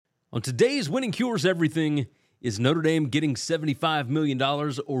On today's Winning Cures Everything, is Notre Dame getting $75 million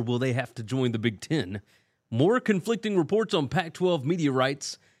or will they have to join the Big Ten? More conflicting reports on Pac-12 media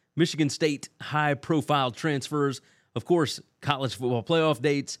rights, Michigan State high-profile transfers, of course, college football playoff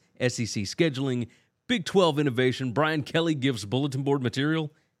dates, SEC scheduling, Big 12 innovation, Brian Kelly gives bulletin board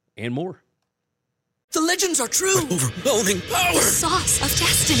material, and more. The legends are true. Overwhelming power! The sauce of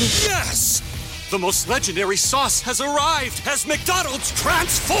destiny. Yes! The most legendary sauce has arrived as McDonald's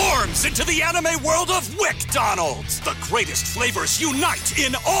transforms into the anime world of WickDonald's. The greatest flavors unite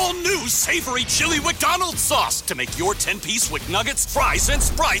in all new savory chili McDonald's sauce to make your 10-piece Wick Nuggets, fries, and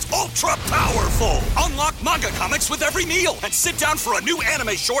Sprite ultra-powerful. Unlock manga comics with every meal and sit down for a new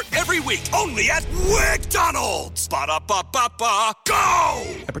anime short every week only at WickDonald's. Ba-da-ba-ba-ba, go!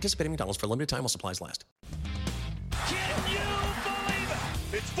 At participating McDonald's for a limited time while supplies last. Can you believe it?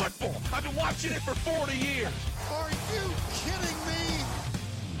 It's football. I've been watching it for 40 years. Are you kidding me?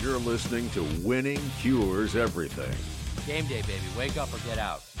 You're listening to Winning Cures Everything. Game day, baby. Wake up or get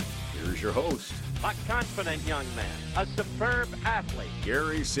out. Here's your host, a confident young man, a superb athlete,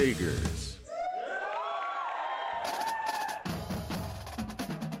 Gary Seegers.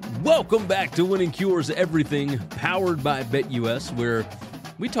 Welcome back to Winning Cures Everything, powered by BetUS, where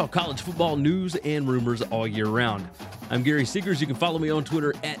we talk college football news and rumors all year round. I'm Gary Seegers. You can follow me on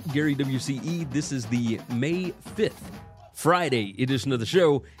Twitter at GaryWCE. This is the May 5th, Friday edition of the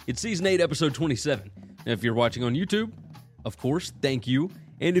show. It's Season 8, Episode 27. Now, if you're watching on YouTube, of course, thank you.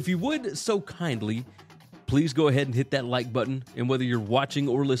 And if you would so kindly, please go ahead and hit that like button. And whether you're watching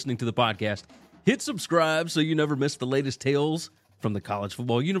or listening to the podcast, hit subscribe so you never miss the latest tales from the college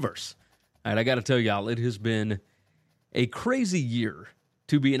football universe. All right, I got to tell y'all, it has been a crazy year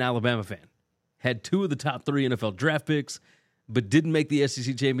to be an Alabama fan. Had two of the top three NFL draft picks, but didn't make the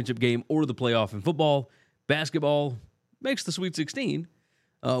SEC championship game or the playoff in football. Basketball makes the Sweet 16,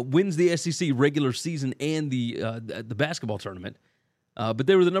 wins the SEC regular season and the basketball tournament. But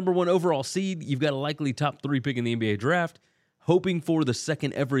they were the number one overall seed. You've got a likely top three pick in the NBA draft, hoping for the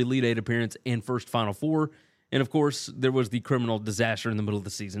second ever Elite Eight appearance and first Final Four. And, of course, there was the criminal disaster in the middle of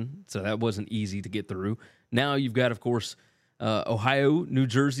the season, so that wasn't easy to get through. Now you've got, of course, Ohio, New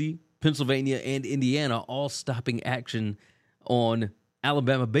Jersey, Pennsylvania, and Indiana all stopping action on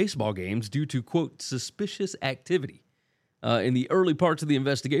Alabama baseball games due to, quote, suspicious activity. In the early parts of the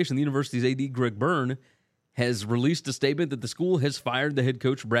investigation, the university's AD, Greg Byrne, has released a statement that the school has fired the head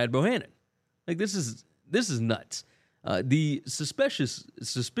coach, Brad Bohannon. Like, this is nuts. The suspicious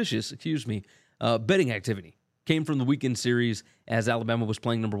betting activity came from the weekend series as Alabama was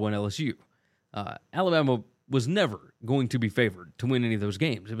playing number one LSU. Alabama was never going to be favored to win any of those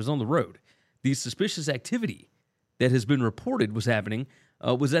games. It was on the road. The suspicious activity that has been reported was happening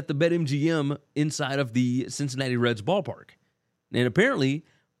was at the BetMGM inside of the Cincinnati Reds ballpark. And apparently,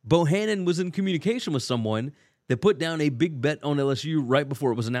 Bohannon was in communication with someone that put down a big bet on LSU right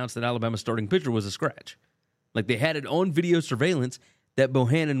before it was announced that Alabama's starting pitcher was a scratch. Like, they had it on video surveillance that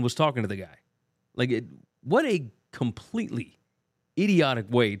Bohannon was talking to the guy. Like, what a completely idiotic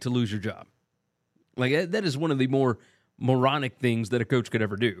way to lose your job. Like, that is one of the more moronic things that a coach could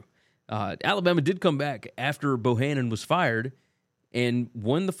ever do. Alabama did come back after Bohannon was fired and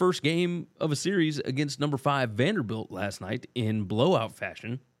won the first game of a series against number 5 Vanderbilt last night in blowout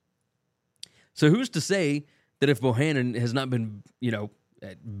fashion. So who's to say that if Bohannon has not been,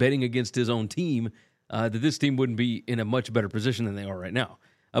 betting against his own team, that this team wouldn't be in a much better position than they are right now?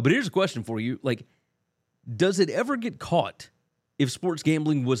 But here's a question for you. Like, does it ever get caught if sports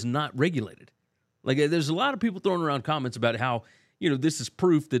gambling was not regulated? Like, there's a lot of people throwing around comments about how, this is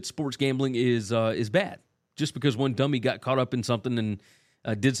proof that sports gambling is bad just because one dummy got caught up in something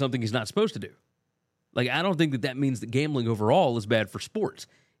and did something he's not supposed to do. Like, I don't think that means that gambling overall is bad for sports.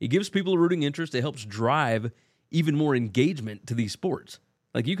 It gives people a rooting interest. It helps drive even more engagement to these sports.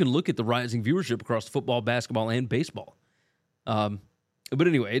 Like, you can look at the rising viewership across football, basketball, and baseball. But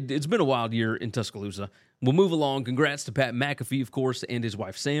anyway, it's been a wild year in Tuscaloosa. We'll move along. Congrats to Pat McAfee, of course, and his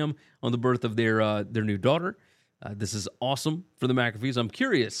wife Sam on the birth of their new daughter. This is awesome for the McAfees. I'm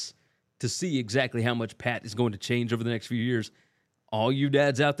curious to see exactly how much Pat is going to change over the next few years. All you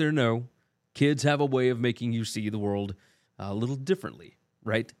dads out there know, kids have a way of making you see the world a little differently,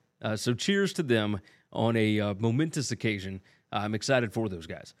 right? So cheers to them on a momentous occasion. I'm excited for those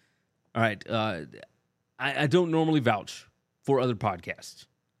guys. All right. I don't normally vouch for other podcasts,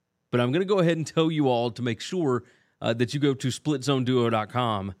 but I'm going to go ahead and tell you all to make sure that you go to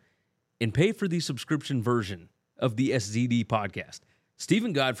splitzoneduo.com and pay for the subscription version of the SZD podcast.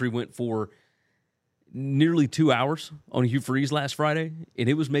 Stephen Godfrey went for nearly 2 hours on Hugh Freeze last Friday, and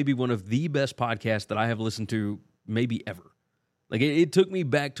it was maybe one of the best podcasts that I have listened to maybe ever. Like, it took me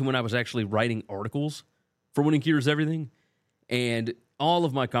back to when I was actually writing articles for Winning Cures Everything, and all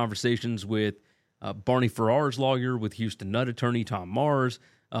of my conversations with Barney Farrar's lawyer, with Houston Nutt attorney Tom Mars,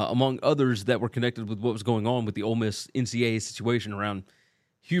 among others that were connected with what was going on with the Ole Miss NCAA situation around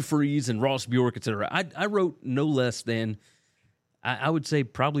Hugh Freeze and Ross Bjork, et cetera. I wrote no less than, I would say,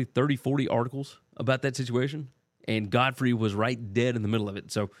 probably 30, 40 articles about that situation, and Godfrey was right dead in the middle of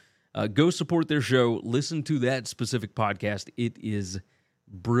it. So go support their show. Listen to that specific podcast. It is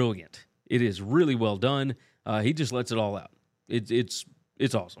brilliant. It is really well done. He just lets it all out. It's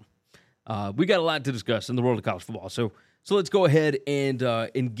awesome. We got a lot to discuss in the world of college football. So let's go ahead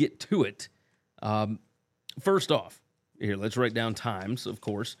and get to it. First off, here, let's write down times, of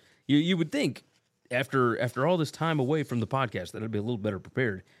course. You would think after all this time away from the podcast that I'd be a little better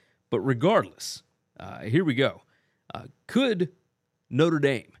prepared. But regardless, here we go. Could Notre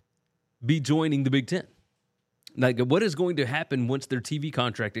Dame be joining the Big Ten? Like, what is going to happen once their TV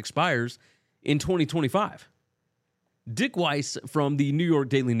contract expires in 2025? Dick Weiss from the New York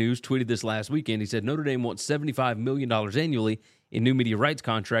Daily News tweeted this last weekend. He said Notre Dame wants $75 million annually in new media rights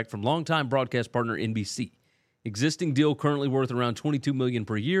contract from longtime broadcast partner NBC. Existing deal currently worth around $22 million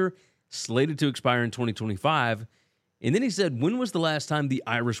per year, slated to expire in 2025. And then he said, when was the last time the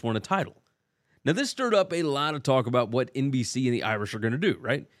Irish won a title? Now, this stirred up a lot of talk about what NBC and the Irish are going to do,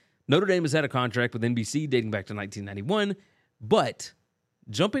 right? Notre Dame has had a contract with NBC dating back to 1991, but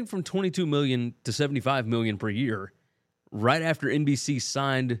jumping from $22 million to $75 million per year right after NBC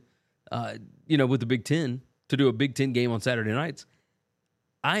signed, with the Big Ten to do a Big Ten game on Saturday nights,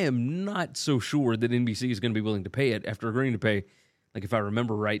 I am not so sure that NBC is going to be willing to pay it after agreeing to pay, like if I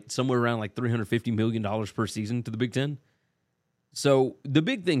remember right, somewhere around like $350 million per season to the Big Ten. So the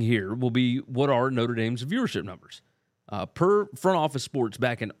big thing here will be, what are Notre Dame's viewership numbers? Per Front Office Sports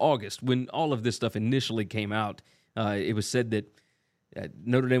back in August, when all of this stuff initially came out, it was said that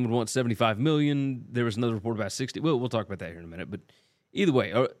Notre Dame would want $75 million. There was another report about 60. We'll talk about that here in a minute. But either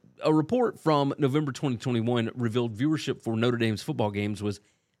way, a report from November 2021 revealed viewership for Notre Dame's football games was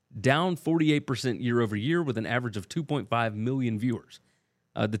down 48% year over year, with an average of 2.5 million viewers.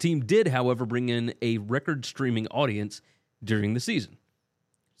 The team did, however, bring in a record streaming audience during the season.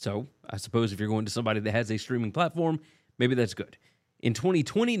 So I suppose if you're going to somebody that has a streaming platform, maybe that's good. In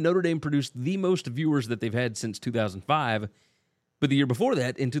 2020, Notre Dame produced the most viewers that they've had since 2005. But the year before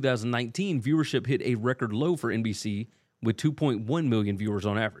that, in 2019, viewership hit a record low for NBC with 2.1 million viewers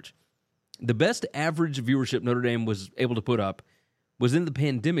on average. The best average viewership Notre Dame was able to put up was in the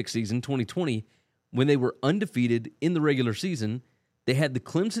pandemic season, 2020, when they were undefeated in the regular season. They had the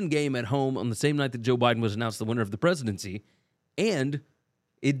Clemson game at home on the same night that Joe Biden was announced the winner of the presidency, and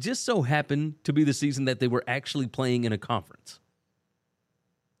it just so happened to be the season that they were actually playing in a conference.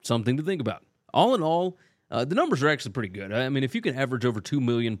 Something to think about. All in all, the numbers are actually pretty good. I mean, if you can average over 2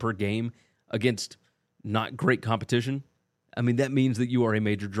 million per game against not great competition, I mean, that means that you are a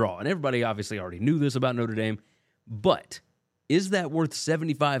major draw. And everybody obviously already knew this about Notre Dame, but is that worth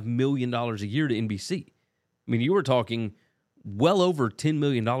 $75 million a year to NBC? I mean, you were talking well over $10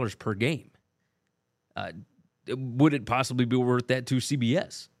 million per game. Would it possibly be worth that to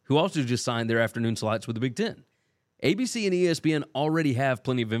CBS, who also just signed their afternoon slots with the Big Ten? ABC and ESPN already have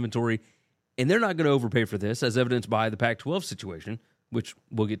plenty of inventory, and they're not going to overpay for this, as evidenced by the Pac-12 situation, which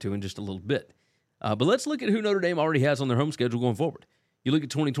we'll get to in just a little bit. But let's look at who Notre Dame already has on their home schedule going forward. You look at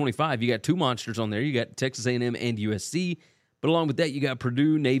 2025, you got two monsters on there. You got Texas A&M and USC, but along with that, you got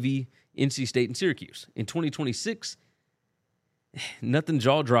Purdue, Navy, NC State, and Syracuse. In 2026, nothing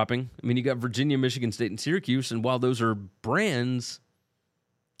jaw-dropping. I mean, you got Virginia, Michigan State, and Syracuse, and while those are brands,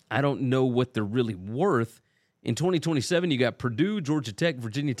 I don't know what they're really worth. In 2027, you got Purdue, Georgia Tech,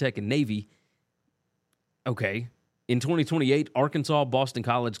 Virginia Tech, and Navy. Okay. In 2028, Arkansas, Boston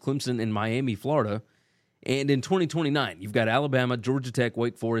College, Clemson, and Miami, Florida. And in 2029, you've got Alabama, Georgia Tech,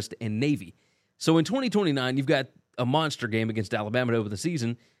 Wake Forest, and Navy. So in 2029, you've got a monster game against Alabama over the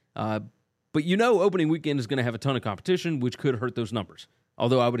season. But you know opening weekend is going to have a ton of competition, which could hurt those numbers.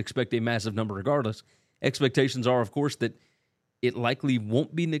 Although I would expect a massive number regardless. Expectations are, of course, that it likely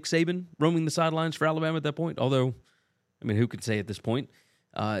won't be Nick Saban roaming the sidelines for Alabama at that point. Although, I mean, who could say at this point?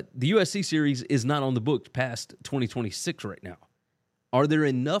 The USC series is not on the books past 2026 right now. Are there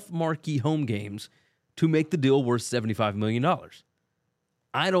enough marquee home games to make the deal worth $75 million?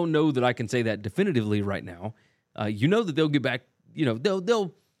 I don't know that I can say that definitively right now. You know that they'll get back,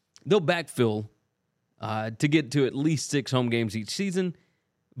 they'll backfill to get to at least 6 home games each season,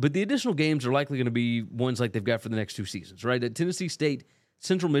 but the additional games are likely going to be ones like they've got for the next 2 seasons, right? At Tennessee State,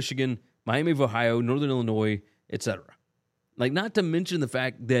 Central Michigan, Miami of Ohio, Northern Illinois, etc. Like, not to mention the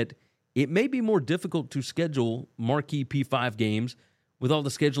fact that it may be more difficult to schedule marquee P5 games with all the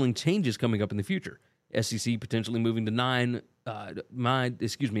scheduling changes coming up in the future. SEC potentially moving to 9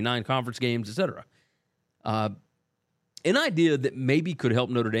 conference games, etc. An idea that maybe could help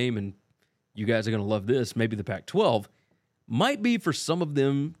Notre Dame, and you guys are going to love this, maybe the Pac-12, might be for some of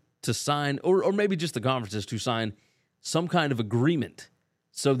them to sign, or maybe just the conferences to sign some kind of agreement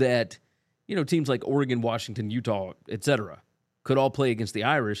so that, teams like Oregon, Washington, Utah, etc., could all play against the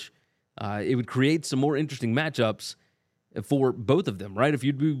Irish. It would create some more interesting matchups for both of them, right? If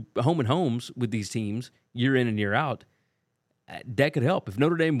you do home and homes with these teams year in and year out, that could help. If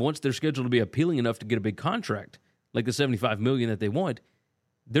Notre Dame wants their schedule to be appealing enough to get a big contract, like the $75 million that they want,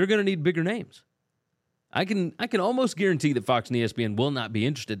 they're going to need bigger names. I can almost guarantee that Fox and ESPN will not be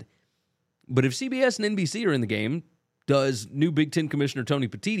interested. But if CBS and NBC are in the game, does new Big Ten Commissioner Tony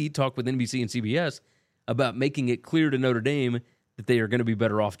Petitti talk with NBC and CBS about making it clear to Notre Dame that they are going to be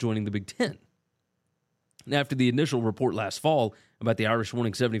better off joining the Big Ten? And after the initial report last fall about the Irish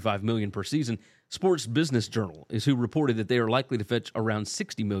wanting $75 million per season, Sports Business Journal is who reported that they are likely to fetch around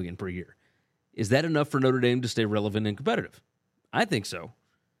 $60 million per year. Is that enough for Notre Dame to stay relevant and competitive? I think so.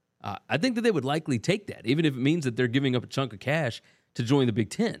 I think that they would likely take that, even if it means that they're giving up a chunk of cash to join the Big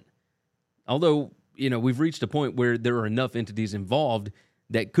Ten. Although, we've reached a point where there are enough entities involved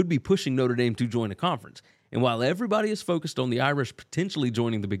that could be pushing Notre Dame to join a conference. And while everybody is focused on the Irish potentially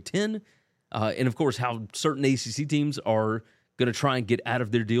joining the Big Ten, and of course how certain ACC teams are going to try and get out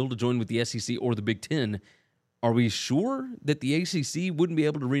of their deal to join with the SEC or the Big Ten, are we sure that the ACC wouldn't be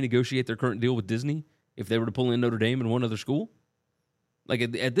able to renegotiate their current deal with Disney if they were to pull in Notre Dame and one other school? Like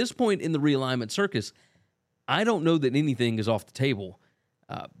at this point in the realignment circus, I don't know that anything is off the table.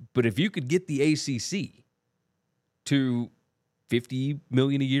 But if you could get the ACC to $50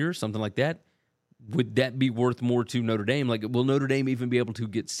 million a year, something like that, would that be worth more to Notre Dame? Like, will Notre Dame even be able to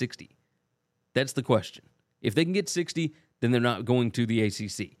get 60? That's the question. If they can get 60, then they're not going to the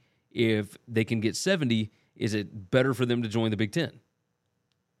ACC. If they can get 70, is it better for them to join the Big Ten?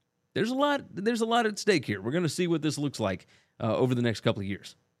 There's a lot at stake here. We're going to see what this looks like over the next couple of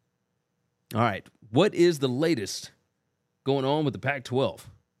years. All right, what is the latest going on with the Pac-12?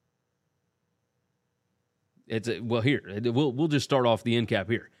 We'll just start off the end cap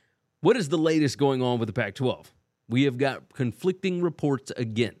here. What is the latest going on with the Pac-12? We have got conflicting reports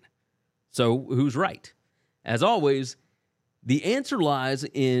again. So who's right? As always, the answer lies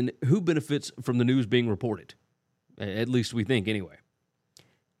in who benefits from the news being reported. At least we think, anyway.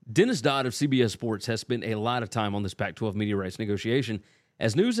 Dennis Dodd of CBS Sports has spent a lot of time on this Pac-12 media rights negotiation,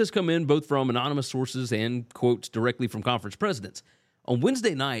 as news has come in both from anonymous sources and quotes directly from conference presidents. On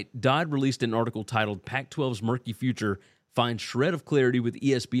Wednesday night, Dodd released an article titled "Pac-12's Murky Future Finds Shred of Clarity with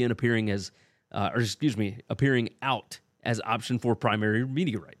ESPN appearing out as option for primary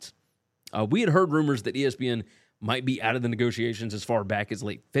media rights." We had heard rumors that ESPN might be out of the negotiations as far back as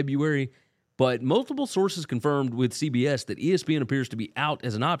late February, but multiple sources confirmed with CBS that ESPN appears to be out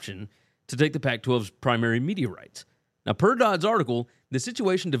as an option to take the Pac-12's primary media rights. Now, per Dodd's article, the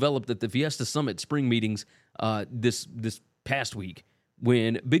situation developed at the Fiesta Summit spring meetings this past week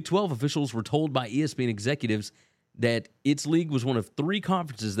when Big 12 officials were told by ESPN executives that its league was one of 3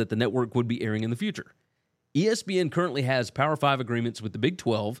 conferences that the network would be airing in the future. ESPN currently has Power 5 agreements with the Big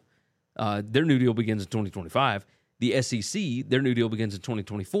 12. Their new deal begins in 2025. The SEC, their new deal begins in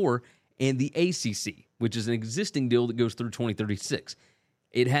 2024. And the ACC, which is an existing deal that goes through 2036.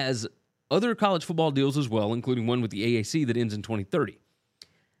 It has other college football deals as well, including one with the AAC that ends in 2030.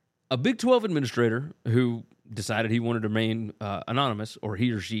 A Big 12 administrator who decided he wanted to remain anonymous, or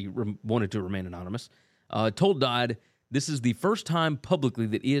he or she wanted to remain anonymous, told Dodd this is the first time publicly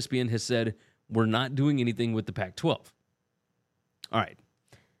that ESPN has said we're not doing anything with the Pac-12. All right.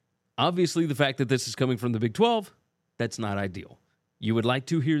 Obviously, the fact that this is coming from the Big 12, that's not ideal. You would like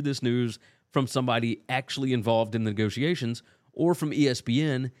to hear this news from somebody actually involved in the negotiations or from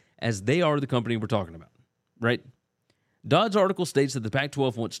ESPN, as they are the company we're talking about, right? Dodd's article states that the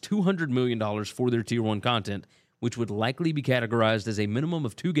Pac-12 wants $200 million for their Tier 1 content, which would likely be categorized as a minimum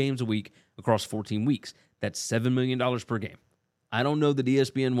of 2 games a week across 14 weeks. That's $7 million per game. I don't know that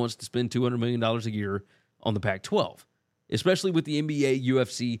ESPN wants to spend $200 million a year on the Pac-12, especially with the NBA,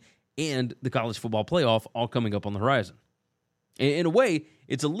 UFC, and the college football playoff all coming up on the horizon. In a way,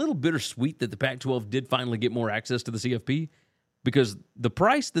 it's a little bittersweet that the Pac-12 did finally get more access to the CFP, because the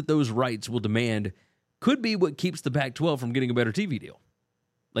price that those rights will demand could be what keeps the Pac-12 from getting a better TV deal.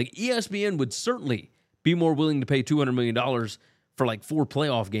 Like, ESPN would certainly be more willing to pay $200 million for like 4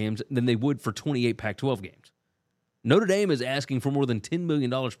 playoff games than they would for 28 Pac-12 games. Notre Dame is asking for more than $10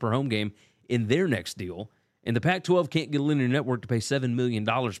 million per home game in their next deal, And the Pac-12 can't get a linear network to pay $7 million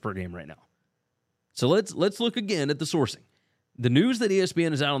per game right now. So let's look again at the sourcing. The news that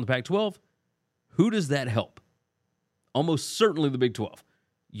ESPN is out on the Pac-12, who does that help? Almost certainly the Big 12.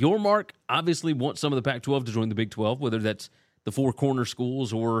 Your Mark obviously wants some of the Pac-12 to join the Big 12, whether that's the four corner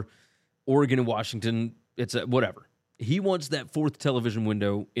schools or Oregon and Washington, it's whatever. He wants that fourth television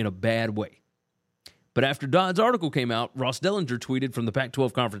window in a bad way. But after Dodd's article came out, Ross Dellinger tweeted from the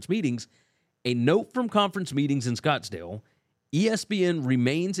Pac-12 conference meetings, a note from conference meetings in Scottsdale, ESPN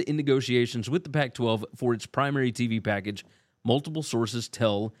remains in negotiations with the Pac-12 for its primary TV package, multiple sources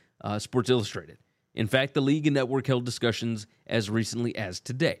tell Sports Illustrated. In fact, the league and network held discussions as recently as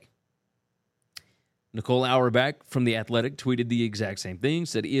today. Nicole Auerbach from The Athletic tweeted the exact same thing,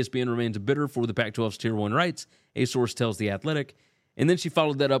 said ESPN remains a bidder for the Pac-12's Tier 1 rights, a source tells The Athletic. And then she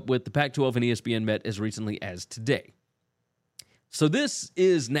followed that up with the Pac-12 and ESPN met as recently as today. So this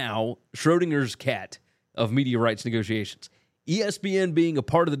is now Schrodinger's cat of media rights negotiations. ESPN being a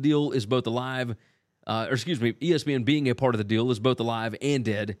part of the deal is both alive, ESPN being a part of the deal is both alive and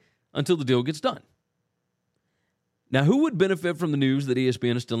dead until the deal gets done. Now, who would benefit from the news that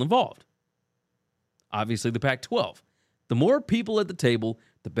ESPN is still involved? Obviously, the Pac-12. The more people at the table,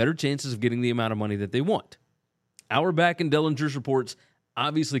 the better chances of getting the amount of money that they want. Auerbach and Dellinger's reports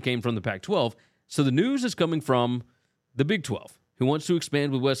obviously came from the Pac-12, so the news is coming from the Big 12, who wants to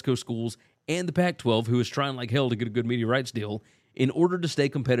expand with West Coast schools, and the Pac-12, who is trying like hell to get a good media rights deal in order to stay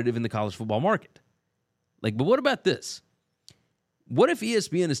competitive in the college football market. But what about this? What if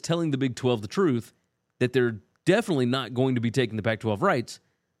ESPN is telling the Big 12 the truth, that they're definitely not going to be taking the Pac-12 rights,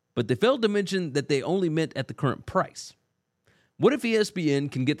 but they failed to mention that they only meant at the current price? What if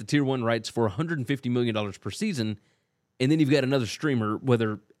ESPN can get the Tier 1 rights for $150 million per season, and then you've got another streamer,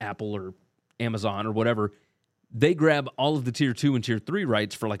 whether Apple or Amazon or whatever, they grab all of the Tier 2 and Tier 3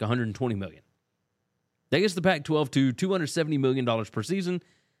 rights for like $120 million. That gets the Pac-12 to $270 million per season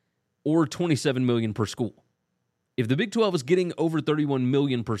or $27 million per school. If the Big 12 is getting over $31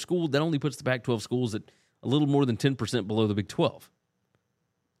 million per school, that only puts the Pac-12 schools at a little more than 10% below the Big 12.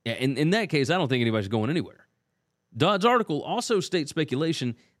 In that case, I don't think anybody's going anywhere. Dodd's article also states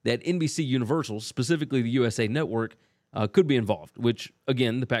speculation that NBC Universal, specifically the USA Network, could be involved, which,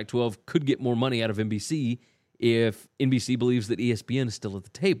 again, the Pac-12 could get more money out of NBC if NBC believes that ESPN is still at the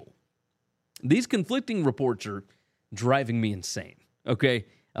table. These conflicting reports are driving me insane, okay?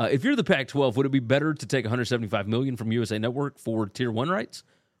 If you're the Pac-12, would it be better to take $175 million from USA Network for Tier 1 rights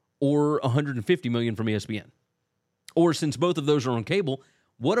or $150 million from ESPN? Or since both of those are on cable,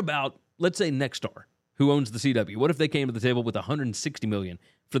 what about, let's say, Nexstar, who owns the CW? What if they came to the table with $160 million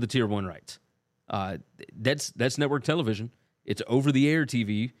for the Tier 1 rights? That's network television. It's over-the-air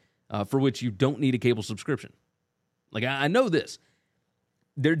TV for which you don't need a cable subscription. I know this.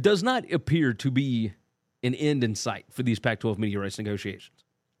 There does not appear to be an end in sight for these Pac-12 media rights negotiations.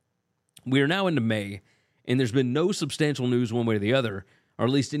 We are now into May, and there's been no substantial news one way or the other, or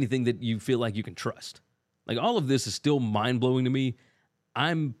at least anything that you feel like you can trust. All of this is still mind-blowing to me.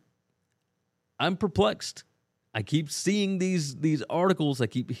 I'm perplexed. I keep seeing these articles. I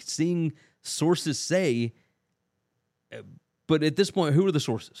keep seeing sources say, but at this point, who are the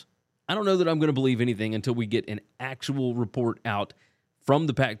sources? I don't know that I'm going to believe anything until we get an actual report out from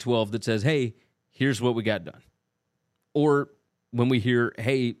the Pac-12 that says, hey, here's what we got done. Or when we hear,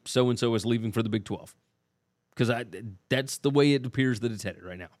 hey, so-and-so is leaving for the Big 12. Because that's the way it appears that it's headed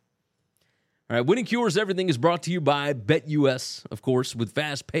right now. All right, Winning Cures Everything is brought to you by BetUS, of course, with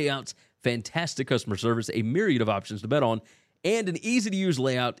fast payouts, fantastic customer service, a myriad of options to bet on, and an easy-to-use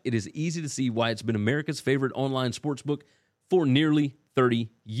layout. It is easy to see why it's been America's favorite online sportsbook for nearly 30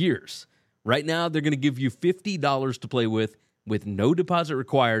 years. Right now, they're going to give you $50 to play with no deposit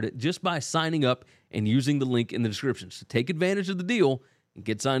required just by signing up and using the link in the description. So take advantage of the deal and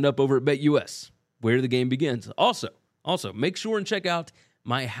get signed up over at BetUS, where the game begins. Also, make sure and check out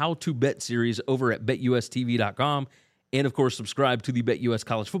my How to Bet series over at BetUSTV.com. And, of course, subscribe to the BetUS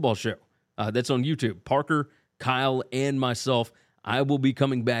College Football Show. That's on YouTube. Parker, Kyle, and myself, I will be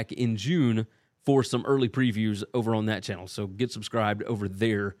coming back in June for some early previews over on that channel. So get subscribed over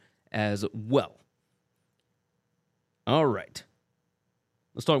there as well. All right.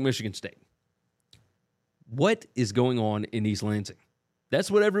 Let's talk Michigan State. What is going on in East Lansing?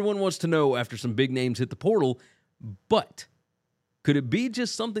 That's what everyone wants to know after some big names hit the portal. But could it be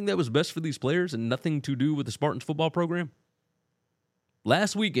just something that was best for these players and nothing to do with the Spartans football program?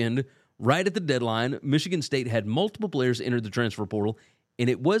 Last weekend, right at the deadline, Michigan State had multiple players enter the transfer portal, and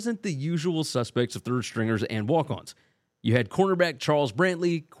it wasn't the usual suspects of third stringers and walk-ons. You had cornerback Charles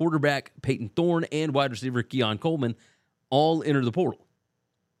Brantley, quarterback Peyton Thorne, and wide receiver Keon Coleman all enter the portal.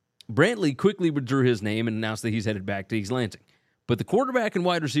 Brantley quickly withdrew his name and announced that he's headed back to East Lansing. But the quarterback and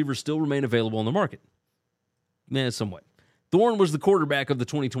wide receivers still remain available on the market. Somewhat. Thorne was the quarterback of the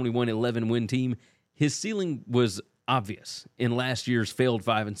 2021 11-win team. His ceiling was obvious in last year's failed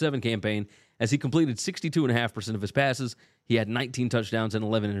 5-7 campaign as he completed 62.5% of his passes. He had 19 touchdowns and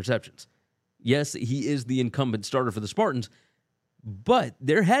 11 interceptions. Yes, he is the incumbent starter for the Spartans, but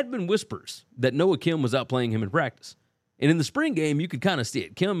there had been whispers that Noah Kim was outplaying him in practice. And in the spring game, you could kind of see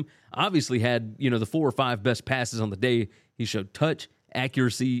it. Kim obviously had, the 4 or 5 best passes on the day. He showed touch,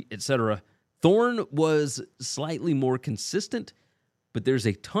 accuracy, etc. Thorne was slightly more consistent, but there's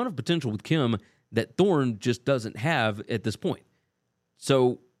a ton of potential with Kim that Thorne just doesn't have at this point.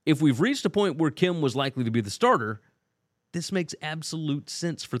 So if we've reached a point where Kim was likely to be the starter, this makes absolute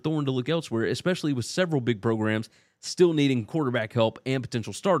sense for Thorne to look elsewhere, especially with several big programs still needing quarterback help and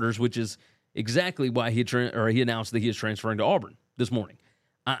potential starters, which is exactly why he announced that he is transferring to Auburn this morning.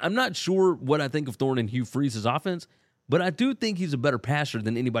 I'm not sure what I think of Thorne and Hugh Freeze's offense, but I do think he's a better passer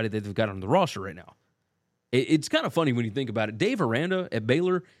than anybody that they've got on the roster right now. It's kind of funny when you think about it. Dave Aranda at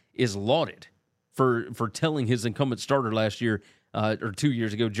Baylor is lauded for telling his incumbent starter last year, or 2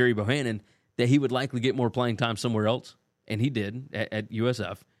 years ago, Jerry Bohannon, that he would likely get more playing time somewhere else, and he did at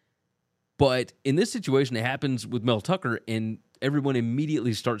USF. But in this situation, it happens with Mel Tucker, and everyone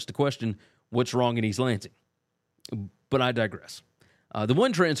immediately starts to question what's wrong in East Lansing. But I digress. The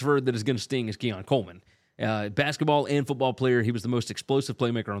one transfer that is going to sting is Keon Coleman. Basketball and football player, he was the most explosive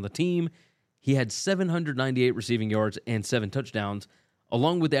playmaker on the team. He had 798 receiving yards and 7 touchdowns,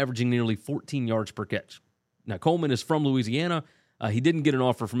 along with averaging nearly 14 yards per catch. Now, Coleman is from Louisiana. He didn't get an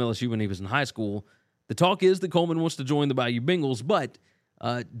offer from LSU when he was in high school. The talk is that Coleman wants to join the Bayou Bengals, but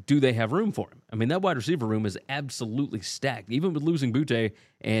do they have room for him? I mean, that wide receiver room is absolutely stacked, even with losing Butte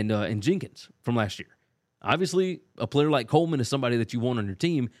and Jenkins from last year. Obviously, a player like Coleman is somebody that you want on your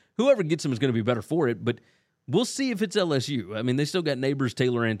team. Whoever gets him is going to be better for it, but we'll see if it's LSU. I mean, they still got Neighbors,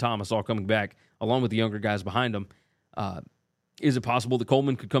 Taylor, and Thomas all coming back, along with the younger guys behind them. Is it possible that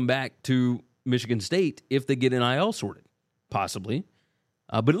Coleman could come back to Michigan State if they get NIL sorted? Possibly.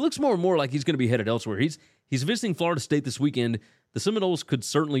 But it looks more and more like he's going to be headed elsewhere. He's visiting Florida State this weekend. The Seminoles could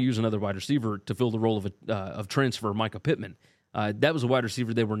certainly use another wide receiver to fill the role of transfer Micah Pittman. That was a wide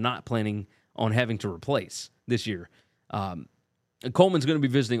receiver they were not planning on having to replace this year. Coleman's going to be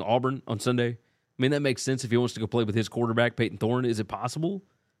visiting Auburn on Sunday. I mean, that makes sense if he wants to go play with his quarterback, Peyton Thorne. Is it possible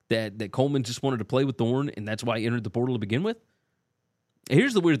that Coleman just wanted to play with Thorne, and that's why he entered the portal to begin with?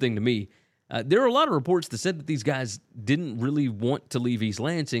 Here's the weird thing to me. There are a lot of reports that said that these guys didn't really want to leave East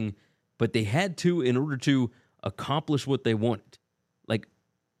Lansing, but they had to in order to accomplish what they wanted. Like,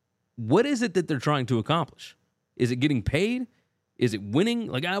 what is it that they're trying to accomplish? Is it getting paid? Is it winning?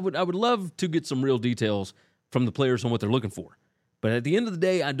 Like, I would love to get some real details from the players on what they're looking for. But at the end of the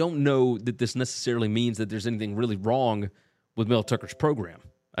day, I don't know that this necessarily means that there's anything really wrong with Mel Tucker's program.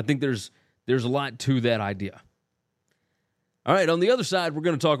 I think there's a lot to that idea. All right, on the other side, we're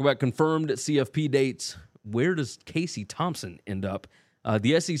going to talk about confirmed CFP dates. Where does Casey Thompson end up?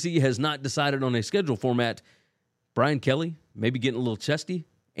 The SEC has not decided on a schedule format. Brian Kelly maybe getting a little chesty,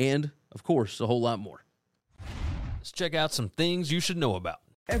 and, of course, a whole lot more. Let's check out some things you should know about.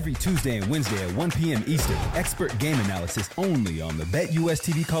 Every Tuesday and Wednesday at 1 p.m. Eastern, expert game analysis only on the BetUS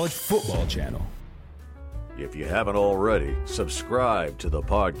TV College Football Channel. If you haven't already, subscribe to the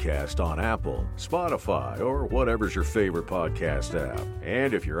podcast on Apple, Spotify, or whatever's your favorite podcast app.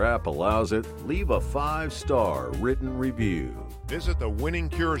 And if your app allows it, leave a 5-star written review. Visit the Winning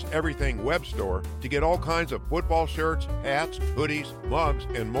Cures Everything web store to get all kinds of football shirts, hats, hoodies, mugs,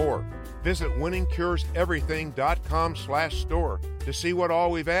 and more. Visit winningcureseverything.com/store to see what all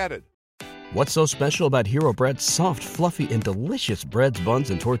we've added. What's so special about Hero Bread's soft, fluffy, and delicious breads,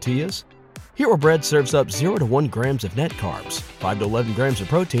 buns, and tortillas? Hero Bread serves up 0 to 1 grams of net carbs, 5 to 11 grams of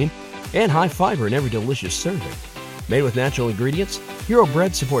protein, and high fiber in every delicious serving. Made with natural ingredients, Hero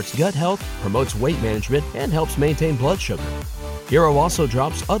Bread supports gut health, promotes weight management, and helps maintain blood sugar. Hero also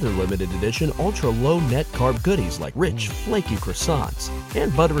drops other limited edition ultra-low net carb goodies like rich, flaky croissants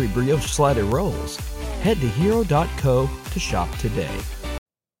and buttery brioche slider rolls. Head to hero.co to shop today.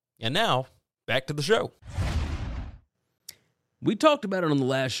 And now, back to the show. We talked about it on the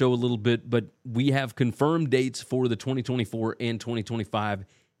last show a little bit, but we have confirmed dates for the 2024 and 2025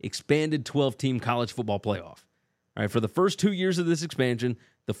 expanded 12-team college football playoff. All right, for the first 2 years of this expansion,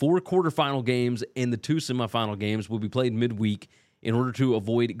 the 4 quarterfinal games and the 2 semifinal games will be played midweek in order to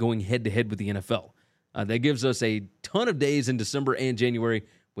avoid going head-to-head with the NFL. That gives us a ton of days in December and January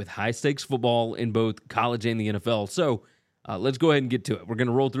with high-stakes football in both college and the NFL. So let's go ahead and get to it. We're going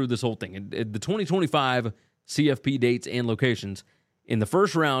to roll through this whole thing. The 2025 CFP dates and locations. In the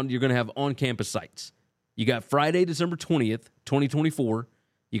first round, you're going to have on-campus sites. You got Friday, December 20th, 2024.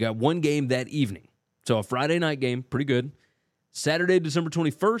 You got one game that evening. So a Friday night game, pretty good. Saturday, December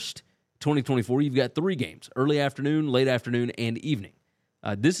 21st, 2024, you've got 3 games, early afternoon, late afternoon, and evening.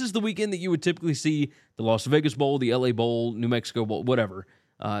 This is the weekend that you would typically see the Las Vegas Bowl, the LA Bowl, New Mexico Bowl, whatever.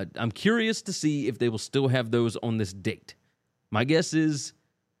 I'm curious to see if they will still have those on this date. My guess is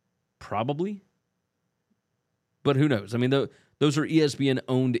probably, but who knows? I mean, those are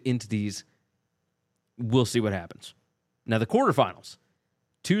ESPN-owned entities. We'll see what happens. Now, the quarterfinals.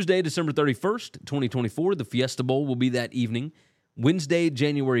 Tuesday, December 31st, 2024, the Fiesta Bowl will be that evening. Wednesday,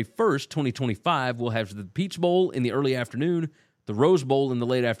 January 1st, 2025, we'll have the Peach Bowl in the early afternoon, the Rose Bowl in the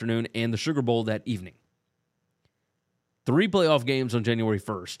late afternoon, and the Sugar Bowl that evening. 3 playoff games on January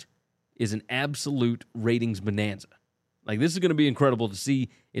 1st is an absolute ratings bonanza. Like, this is going to be incredible to see.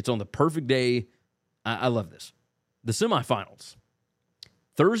 It's on the perfect day. I love this. The semifinals.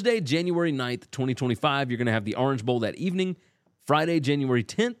 Thursday, January 9th, 2025, you're going to have the Orange Bowl that evening. Friday, January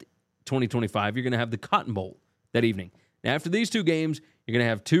 10th, 2025, you're going to have the Cotton Bowl that evening. Now, after these 2 games, you're going to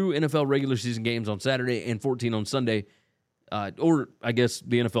have 2 NFL regular season games on Saturday and 14 on Sunday, or I guess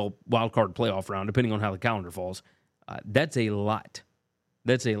the NFL wildcard playoff round, depending on how the calendar falls. That's a lot.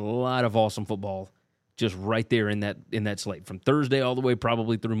 That's a lot of awesome football just right there in that slate. From Thursday all the way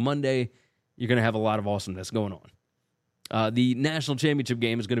probably through Monday, you're going to have a lot of awesomeness going on. The national championship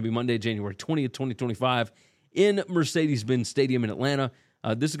game is going to be Monday, January 20th, 2025, in Mercedes-Benz Stadium in Atlanta.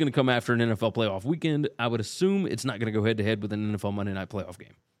 This is going to come after an NFL playoff weekend. I would assume it's not going to go head-to-head with an NFL Monday Night playoff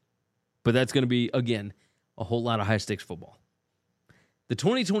game. But that's going to be, again, a whole lot of high-stakes football. The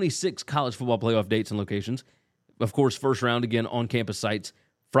 2026 college football playoff dates and locations, of course, first round, again, on-campus sites.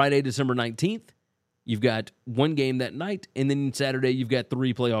 Friday, December 19th, you've got 1 game that night, and then Saturday you've got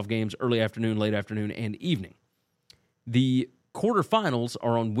 3 playoff games, early afternoon, late afternoon, and evening. The quarterfinals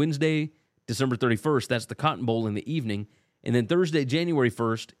are on Wednesday, December 31st. That's the Cotton Bowl in the evening. And then Thursday, January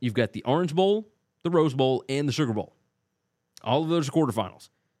 1st, you've got the Orange Bowl, the Rose Bowl, and the Sugar Bowl. All of those are quarterfinals.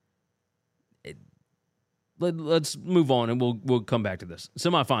 Let's move on, and we'll come back to this.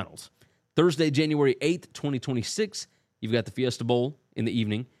 Semifinals. Thursday, January 8th, 2026, you've got the Fiesta Bowl in the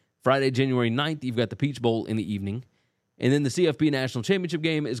evening. Friday, January 9th, you've got the Peach Bowl in the evening. And then the CFP National Championship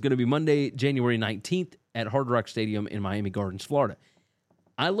game is going to be Monday, January 19th at Hard Rock Stadium in Miami Gardens, Florida.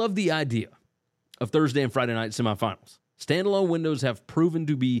 I love the idea of Thursday and Friday night semifinals. Standalone windows have proven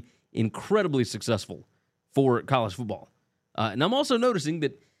to be incredibly successful for college football. And I'm also noticing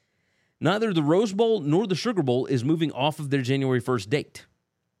that neither the Rose Bowl nor the Sugar Bowl is moving off of their January 1st date.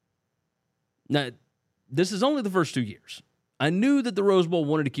 Now, this is only the first 2 years. I knew that the Rose Bowl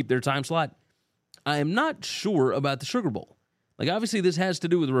wanted to keep their time slot. I am not sure about the Sugar Bowl. Like, obviously, this has to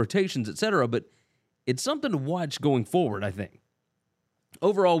do with rotations, etc., but it's something to watch going forward, I think.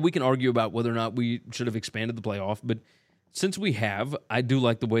 Overall, we can argue about whether or not we should have expanded the playoff, but since we have, I do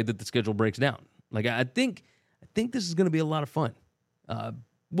like the way that the schedule breaks down. Like, I think this is going to be a lot of fun.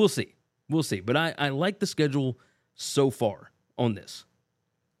 We'll see. But I like the schedule so far on this.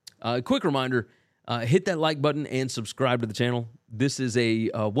 Quick reminder, hit that like button and subscribe to the channel. This is a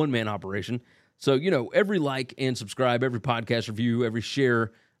one-man operation. So, every like and subscribe, every podcast review, every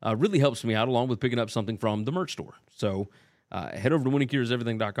share really helps me out, along with picking up something from the merch store. So head over to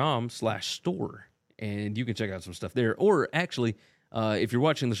winningcureseverything.com/store, and you can check out some stuff there. Or actually, if you're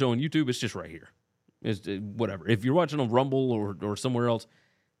watching the show on YouTube, it's just right here. It's whatever. If you're watching on Rumble or somewhere else,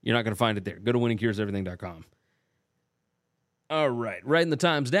 you're not going to find it there. Go to winningcureseverything.com. All right, writing the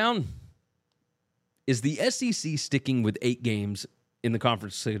times down. Is the SEC sticking with 8 games in the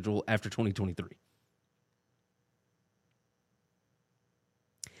conference schedule after 2023?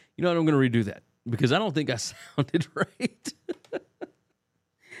 You know what? I'm going to redo that because I don't think I sounded right.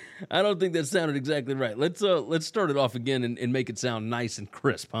 I don't think that sounded exactly right. Let's start it off again and make it sound nice and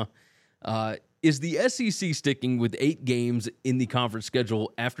crisp, huh? Is the SEC sticking with 8 games in the conference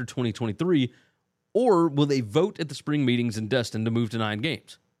schedule after 2023, or will they vote at the spring meetings in Destin to move to 9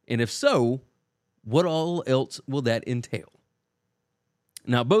 games? And if so, what all else will that entail?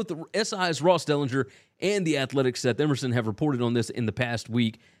 Now, both the SI's Ross Dellinger and the Athletics' Seth Emerson have reported on this in the past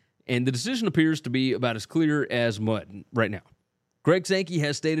week, and the decision appears to be about as clear as mud right now. Greg Sankey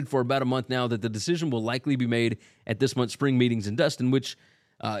has stated for about a month now that the decision will likely be made at this month's spring meetings in Destin, which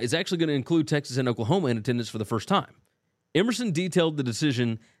is actually going to include Texas and Oklahoma in attendance for the first time. Emerson detailed the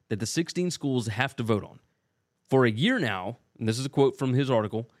decision that the 16 schools have to vote on. For a year now, and this is a quote from his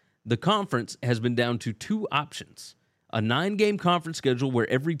article, the conference has been down to 2 options: a 9-game conference schedule where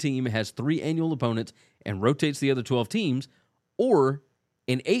every team has 3 annual opponents and rotates the other 12 teams, or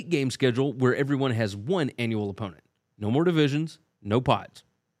an 8-game schedule where everyone has 1 annual opponent. No more divisions, no pods.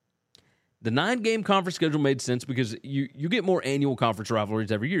 The 9-game conference schedule made sense because you get more annual conference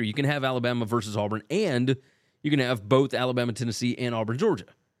rivalries every year. You can have Alabama versus Auburn, and you can have both Alabama, Tennessee, and Auburn, Georgia.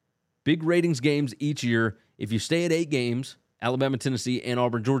 Big ratings games each year. If you stay at 8 games, Alabama, Tennessee, and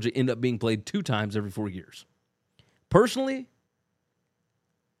Auburn, Georgia end up being played 2 times every 4 years. Personally,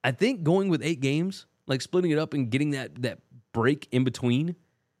 I think going with 8 games, like splitting it up and getting that break in between,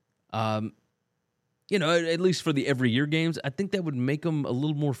 at least for the every year games, I think that would make them a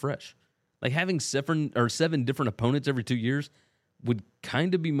little more fresh. Like having 7 different opponents every 2 years would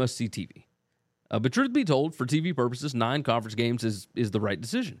kind of be must-see TV. But truth be told, for TV purposes, 9 conference games is the right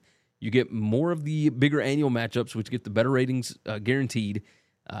decision. You get more of the bigger annual matchups, which get the better ratings guaranteed.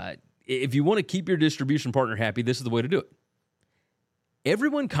 If you want to keep your distribution partner happy, this is the way to do it.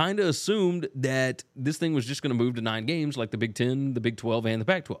 Everyone kind of assumed that this thing was just going to move to 9 games like the Big Ten, the Big 12, and the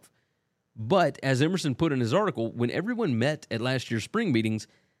Pac-12. But as Emerson put in his article, when everyone met at last year's spring meetings,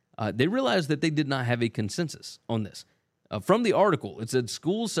 they realized that they did not have a consensus on this. From the article, it said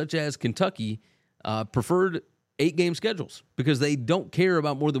schools such as Kentucky preferred 8-game schedules because they don't care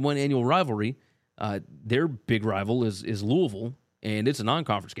about more than one annual rivalry. Their big rival is Louisville, and it's a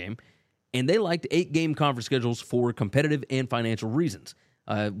non-conference game. And they liked 8-game conference schedules for competitive and financial reasons.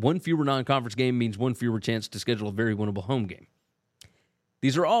 One fewer non-conference game means one fewer chance to schedule a very winnable home game.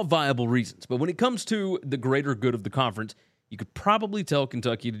 These are all viable reasons, but when it comes to the greater good of the conference, you could probably tell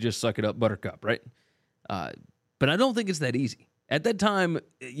Kentucky to just suck it up, buttercup, right? But I don't think it's that easy. At that time,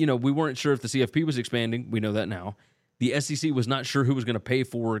 we weren't sure if the CFP was expanding. We know that now. The SEC was not sure who was going to pay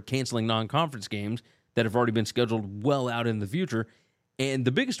for canceling non-conference games that have already been scheduled well out in the future. And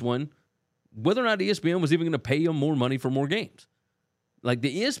the biggest one, whether or not ESPN was even going to pay them more money for more games. Like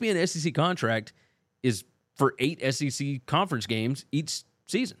the ESPN SEC contract is for 8 SEC conference games each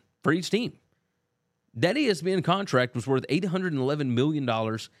season for each team. That ESPN contract was worth $811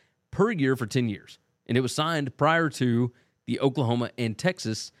 million per year for 10 years. And it was signed prior to the Oklahoma and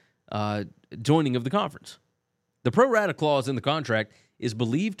Texas joining of the conference. The pro rata clause in the contract is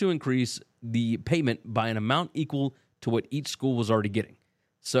believed to increase the payment by an amount equal to what each school was already getting.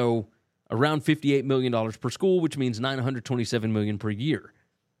 So around $58 million per school, which means $927 million per year.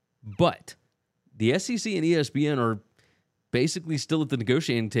 But the SEC and ESPN are basically still at the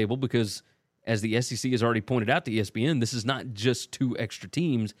negotiating table because, as the SEC has already pointed out to ESPN, this is not just 2 extra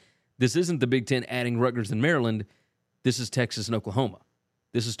teams. This isn't the Big Ten adding Rutgers and Maryland. This is Texas and Oklahoma.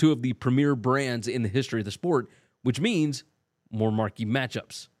 This is 2 of the premier brands in the history of the sport, which means more marquee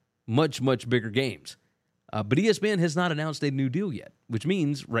matchups, much, much bigger games. But ESPN has not announced a new deal yet, which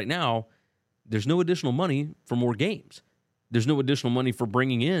means right now there's no additional money for more games. There's no additional money for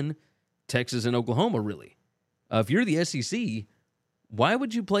bringing in Texas and Oklahoma, really. If you're the SEC, why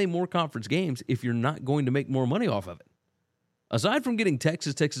would you play more conference games if you're not going to make more money off of it? Aside from getting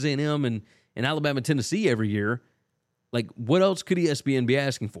Texas A&M, and Alabama, Tennessee every year, like, what else could ESPN be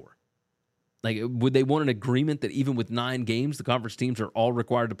asking for? Like, would they want an agreement that even with 9 games, the conference teams are all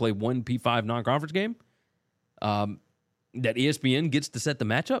required to play one P5 non-conference game? That ESPN gets to set the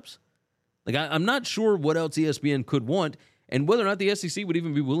matchups? Like, I'm not sure what else ESPN could want and whether or not the SEC would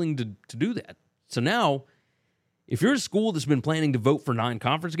even be willing to do that. So now, if you're a school that's been planning to vote for 9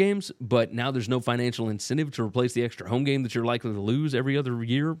 conference games, but now there's no financial incentive to replace the extra home game that you're likely to lose every other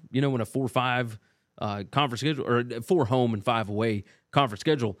year, in a 4-5 conference schedule, or 4 home and 5 away conference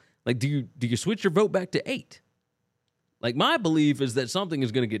schedule, like, do you switch your vote back to 8? Like, my belief is that something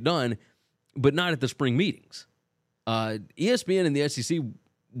is going to get done, but not at the spring meetings. ESPN and the SEC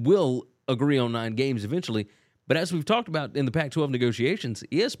will agree on 9 games eventually, but as we've talked about in the Pac-12 negotiations,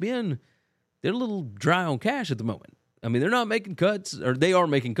 ESPN, they're a little dry on cash at the moment. I mean, they're not making cuts, or they are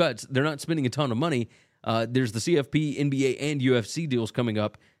making cuts. They're not spending a ton of money. There's the CFP, NBA, and UFC deals coming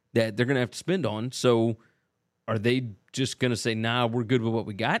up that they're going to have to spend on. So are they just going to say, nah, we're good with what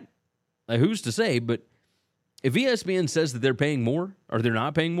we got? Like, who's to say? But if ESPN says that they're paying more or they're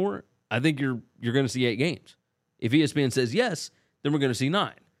not paying more, I think you're going to see 8 games. If ESPN says yes, then we're going to see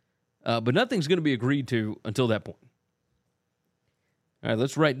 9. But nothing's going to be agreed to until that point. All right,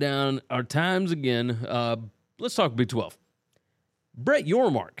 let's write down our times again. Let's talk Big 12. Brett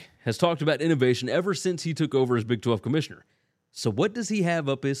Yormark has talked about innovation ever since he took over as Big 12 commissioner. So what does he have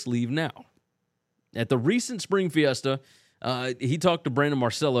up his sleeve now? At the recent Spring Fiesta, he talked to Brandon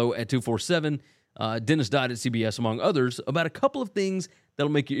Marcello at 247, Dennis Dodd at CBS, among others, about a couple of things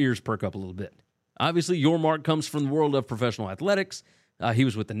that'll make your ears perk up a little bit. Obviously, Yormark comes from the world of professional athletics. He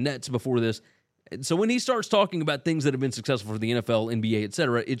was with the Nets before this. So when he starts talking about things that have been successful for the NFL, NBA,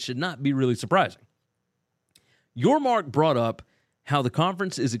 etc., it should not be really surprising. Yormark brought up how the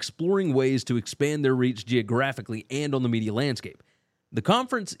conference is exploring ways to expand their reach geographically and on the media landscape. The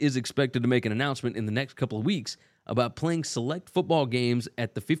conference is expected to make an announcement in the next couple of weeks about playing select football games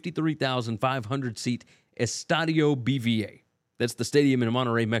at the 53,500-seat Estadio BVA. That's the stadium in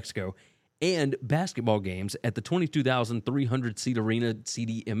Monterrey, Mexico, and basketball games at the 22,300-seat arena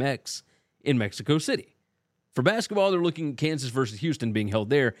CDMX in Mexico City. For basketball, they're looking at Kansas versus Houston being held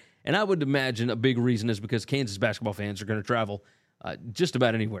there, and I would imagine a big reason is because Kansas basketball fans are going to travel just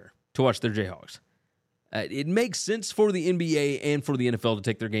about anywhere to watch their Jayhawks. It makes sense for the NBA and for the NFL to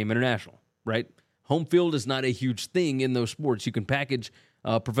take their game international, right? Home field is not a huge thing in those sports. You can package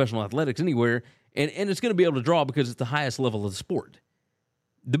professional athletics anywhere, and it's going to be able to draw because it's the highest level of the sport.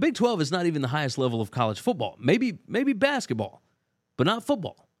 The Big 12 is not even the highest level of college football. Maybe basketball, but not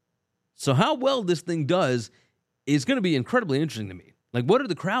football. So how well this thing does is going to be incredibly interesting to me. Like, what are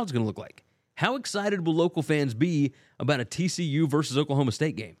the crowds going to look like? How excited will local fans be about a TCU versus Oklahoma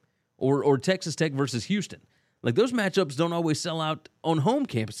State game? Or Texas Tech versus Houston? Like, those matchups don't always sell out on home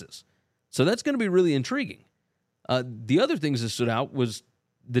campuses. So that's going to be really intriguing. The other things that stood out was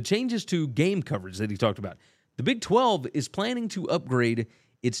the changes to game coverage that he talked about. The Big 12 is planning to upgrade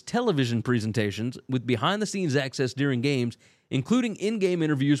its television presentations with behind-the-scenes access during games, including in-game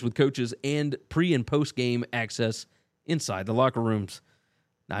interviews with coaches and pre- and post-game access inside the locker rooms.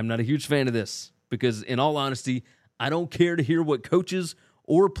 Now, I'm not a huge fan of this because, in all honesty, I don't care to hear what coaches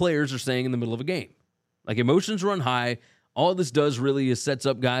or players are saying in the middle of a game. Like, emotions run high. All this does really is sets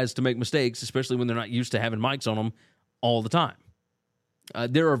up guys to make mistakes, especially when they're not used to having mics on them all the time.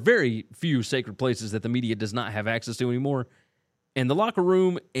 There are very few sacred places that the media does not have access to anymore. And the locker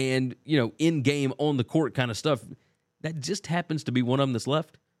room and, in-game, on-the-court kind of stuff, that just happens to be one of them that's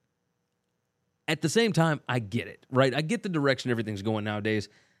left. At the same time, I get it, right? I get the direction everything's going nowadays.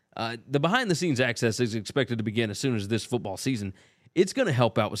 The behind-the-scenes access is expected to begin as soon as this football season. It's going to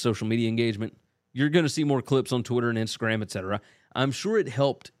help out with social media engagement. You're going to see more clips on Twitter and Instagram, etc. I'm sure it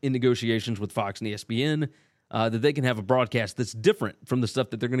helped in negotiations with Fox and ESPN that they can have a broadcast that's different from the stuff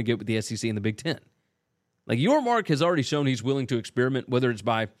that they're going to get with the SEC and the Big Ten. Like, Mark has already shown he's willing to experiment, whether it's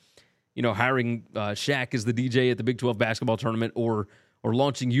by, hiring Shaq as the DJ at the Big 12 basketball tournament or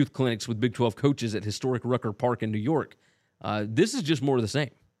launching youth clinics with Big 12 coaches at historic Rucker Park in New York. This is just more of the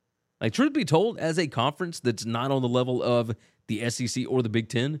same. Like, truth be told, as a conference that's not on the level of the SEC or the Big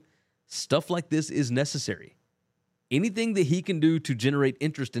Ten, stuff like this is necessary. Anything that he can do to generate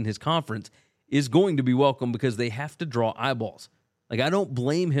interest in his conference is going to be welcome because they have to draw eyeballs. Like, I don't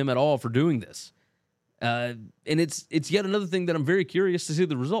blame him at all for doing this. And it's yet another thing that I'm very curious to see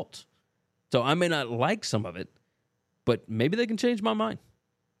the results. So I may not like some of it, but maybe they can change my mind.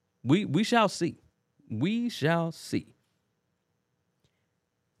 We shall see. We shall see.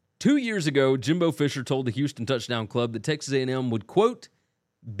 2 years ago, Jimbo Fisher told the Houston Touchdown Club that Texas A&M would, quote,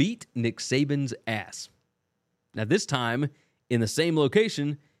 beat Nick Saban's ass. Now, this time, in the same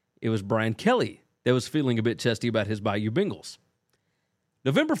location, it was Brian Kelly that was feeling a bit chesty about his Bayou Bengals.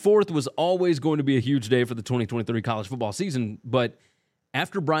 November 4th was always going to be a huge day for the 2023 college football season, but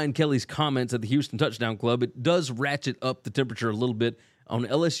after Brian Kelly's comments at the Houston Touchdown Club, it does ratchet up the temperature a little bit on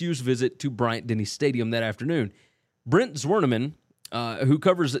LSU's visit to Bryant-Denny Stadium that afternoon. Brent Zwerneman, who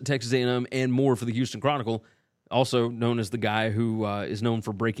covers Texas A&M and more for the Houston Chronicle, also known as the guy who is known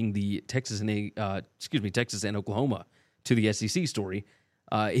for breaking the Texas and Oklahoma to the SEC story.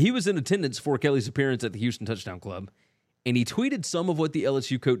 He was in attendance for Kelly's appearance at the Houston Touchdown Club, and he tweeted some of what the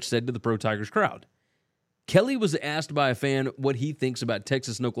LSU coach said to the Pro Tigers crowd. Kelly was asked by a fan what he thinks about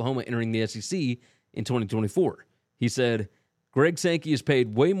Texas and Oklahoma entering the SEC in 2024. He said, Greg Sankey is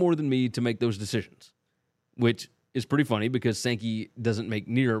paid way more than me to make those decisions, which is pretty funny because Sankey doesn't make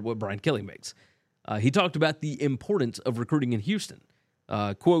near what Brian Kelly makes. He talked about the importance of recruiting in Houston.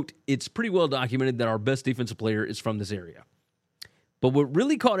 Quote, it's pretty well documented that our best defensive player is from this area. But what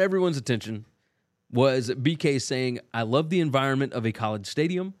really caught everyone's attention was BK saying, I love the environment of a college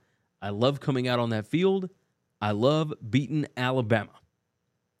stadium. I love coming out on that field. I love beating Alabama.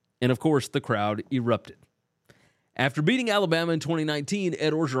 And, of course, the crowd erupted. After beating Alabama in 2019,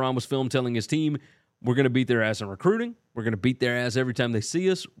 Ed Orgeron was filmed telling his team, we're going to beat their ass in recruiting. We're going to beat their ass every time they see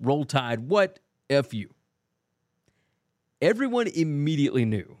us. Roll Tide. What? F you. Everyone immediately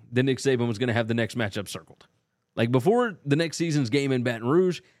knew that Nick Saban was going to have the next matchup circled. Like, before the next season's game in Baton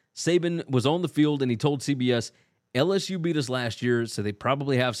Rouge, Saban was on the field and he told CBS, LSU beat us last year, so they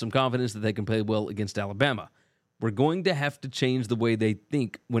probably have some confidence that they can play well against Alabama. We're going to have to change the way they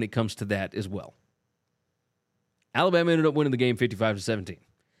think when it comes to that as well. Alabama ended up winning the game 55-17.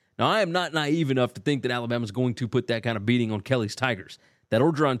 Now, I am not naive enough to think that Alabama's going to put that kind of beating on Kelly's Tigers. That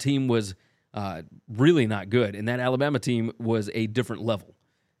Orgeron team was really not good, and that Alabama team was a different level.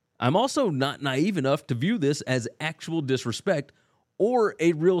 I'm also not naive enough to view this as actual disrespect or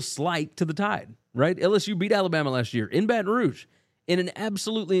a real slight to the Tide, right? LSU beat Alabama last year in Baton Rouge in an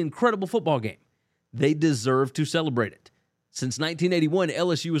absolutely incredible football game. They deserve to celebrate it. Since 1981,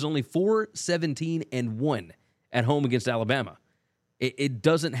 LSU is only 4-17-1 at home against Alabama. It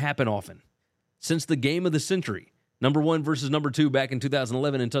doesn't happen often. Since the game of the century, number 1 versus number 2 back in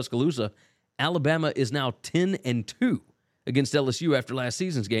 2011 in Tuscaloosa, Alabama is now 10-2 against LSU after last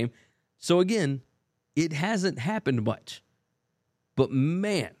season's game. So again, it hasn't happened much. But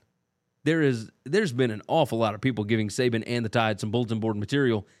man, there's been an awful lot of people giving Saban and the Tide some bulletin board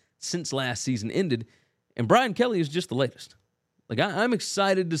material since last season ended, and Brian Kelly is just the latest. Like, I'm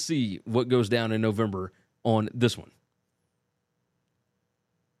excited to see what goes down in November on this one.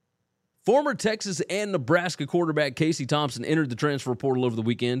 Former Texas and Nebraska quarterback Casey Thompson entered the transfer portal over the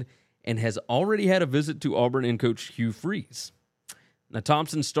weekend and has already had a visit to Auburn and coach Hugh Freeze. Now,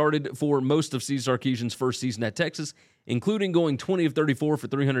 Thompson started for most of Steve Sarkisian's first season at Texas, including going 20 of 34 for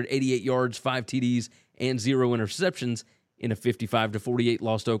 388 yards, 5 TDs, and 0 interceptions in a 55-48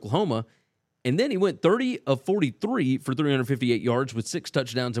 loss to Oklahoma. And then he went 30 of 43 for 358 yards with 6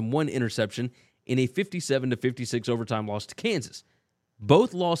 touchdowns and 1 interception in a 57-56 overtime loss to Kansas.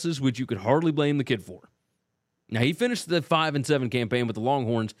 Both losses which you could hardly blame the kid for. Now, he finished the 5-7 campaign with the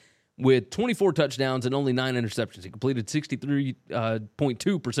Longhorns with 24 touchdowns and only 9 interceptions. He completed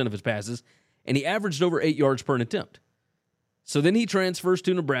 63.2% of his passes, and he averaged over 8 yards per attempt. So then he transfers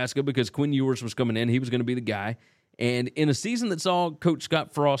to Nebraska because Quinn Ewers was coming in. He was going to be the guy. And in a season that saw Coach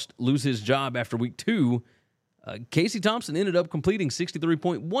Scott Frost lose his job after week 2, Casey Thompson ended up completing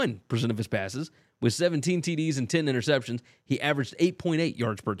 63.1% of his passes with 17 TDs and 10 interceptions. He averaged 8.8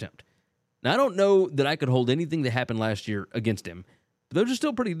 yards per attempt. Now, I don't know that I could hold anything that happened last year against him, but those are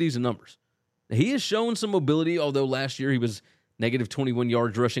still pretty decent numbers. Now, he has shown some mobility, although last year he was negative 21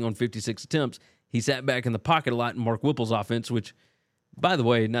 yards rushing on 56 attempts. He sat back in the pocket a lot in Mark Whipple's offense, which, by the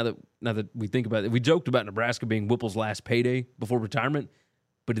way, now that we think about it, we joked about Nebraska being Whipple's last payday before retirement,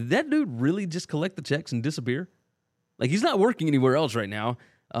 but did that dude really just collect the checks and disappear? Like, he's not working anywhere else right now.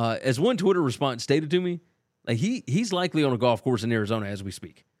 As one Twitter response stated to me, like he's likely on a golf course in Arizona as we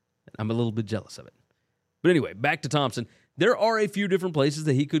speak. I'm a little bit jealous of it. But anyway, back to Thompson. There are a few different places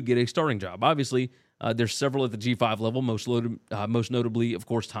that he could get a starting job. Obviously, there's several at the G5 level, most notably, of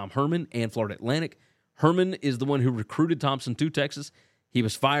course, Tom Herman and Florida Atlantic. Herman is the one who recruited Thompson to Texas. He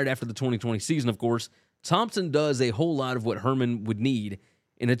was fired after the 2020 season, of course. Thompson does a whole lot of what Herman would need,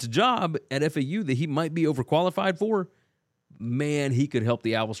 and it's a job at FAU that he might be overqualified for. Man, he could help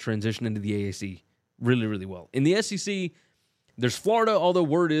the Owls transition into the AAC really, really well. In the SEC, there's Florida, although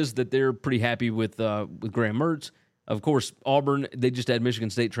word is that they're pretty happy with Graham Mertz. Of course, Auburn, they just had Michigan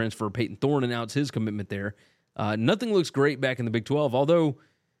State transfer Peyton Thorne announce his commitment there. Nothing looks great back in the Big 12, although,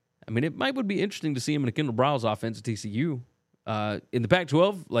 I mean, would be interesting to see him in a Kendall Briles offense at TCU. In the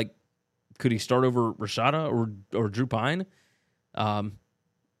Pac-12, like, could he start over Rashada or Drew Pine? And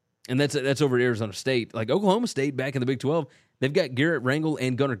that's over at Arizona State. Like, Oklahoma State back in the Big 12, they've got Garrett Rangel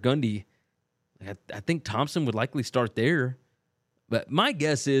and Gunnar Gundy. I think Thompson would likely start there. But my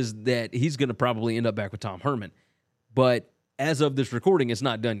guess is that he's going to probably end up back with Tom Herman. But as of this recording, it's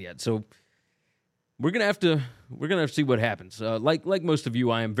not done yet. So we're gonna have to see what happens. Like most of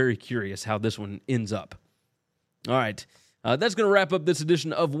you, I am very curious how this one ends up. All right, that's gonna wrap up this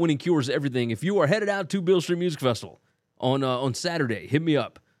edition of Winning Cures Everything. If you are headed out to Beale Street Music Festival on Saturday, hit me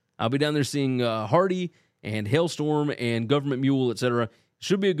up. I'll be down there seeing Hardy and Hailstorm and Government Mule, etc.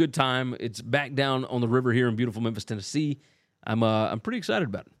 Should be a good time. It's back down on the river here in beautiful Memphis, Tennessee. I'm pretty excited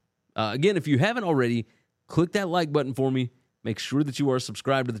about it. Again, if you haven't already, click that like button for me. Make sure that you are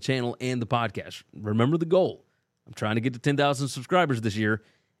subscribed to the channel and the podcast. Remember the goal. I'm trying to get to 10,000 subscribers this year.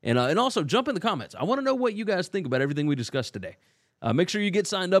 And also, jump in the comments. I want to know what you guys think about everything we discussed today. Make sure you get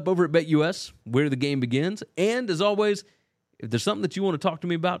signed up over at BetUS, where the game begins. And, as always, if there's something that you want to talk to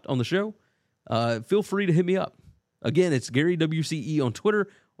me about on the show, feel free to hit me up. Again, it's Gary WCE on Twitter,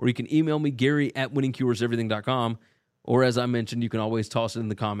 or you can email me, Gary@winningcureseverything.com. Or, as I mentioned, you can always toss it in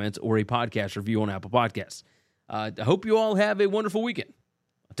the comments or a podcast review on Apple Podcasts. I hope you all have a wonderful weekend.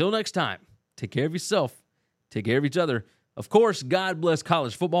 Until next time, take care of yourself, take care of each other. Of course, God bless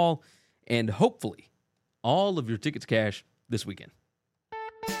college football, and hopefully all of your tickets cash this weekend.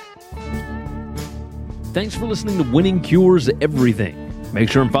 Thanks for listening to Winning Cures Everything. Make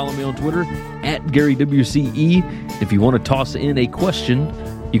sure and follow me on Twitter @GaryWCE. If you want to toss in a question,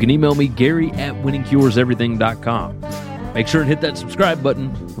 you can email me, Gary@winningcureseverything.com. Make sure and hit that subscribe button,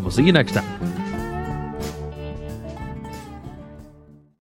 and we'll see you next time.